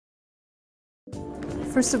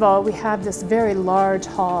First of all, we have this very large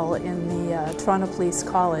hall in the Toronto Police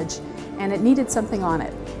College, and it needed something on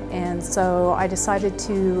it. And so I decided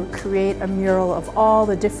to create a mural of all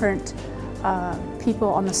the different people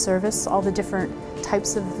on the service, all the different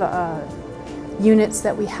types of units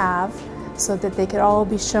that we have, so that they could all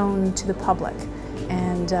be shown to the public.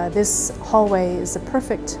 And this hallway is a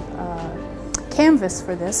perfect canvas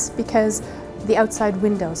for this, because the outside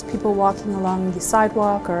windows, people walking along the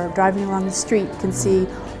sidewalk or driving along the street can see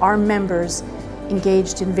our members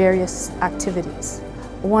engaged in various activities.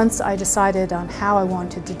 Once I decided on how I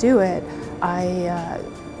wanted to do it, I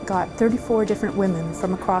got 34 different women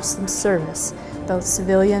from across the service, both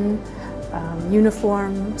civilian,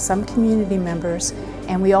 uniform, some community members,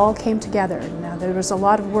 and we all came together. Now, there was a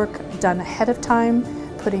lot of work done ahead of time,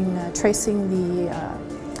 tracing the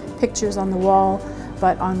pictures on the wall,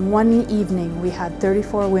 but on one evening we had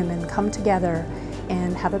 34 women come together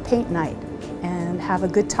and have a paint night and have a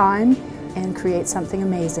good time and create something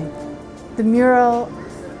amazing. The mural,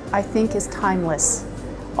 I think, is timeless.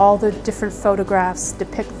 All the different photographs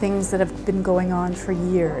depict things that have been going on for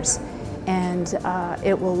years, and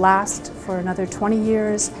it will last for another 20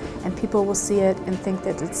 years, and people will see it and think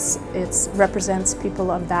that it represents people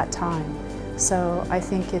of that time. So I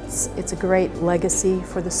think it's a great legacy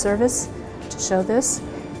for the service to show this,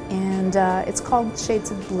 and it's called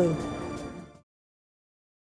Shades of Blue.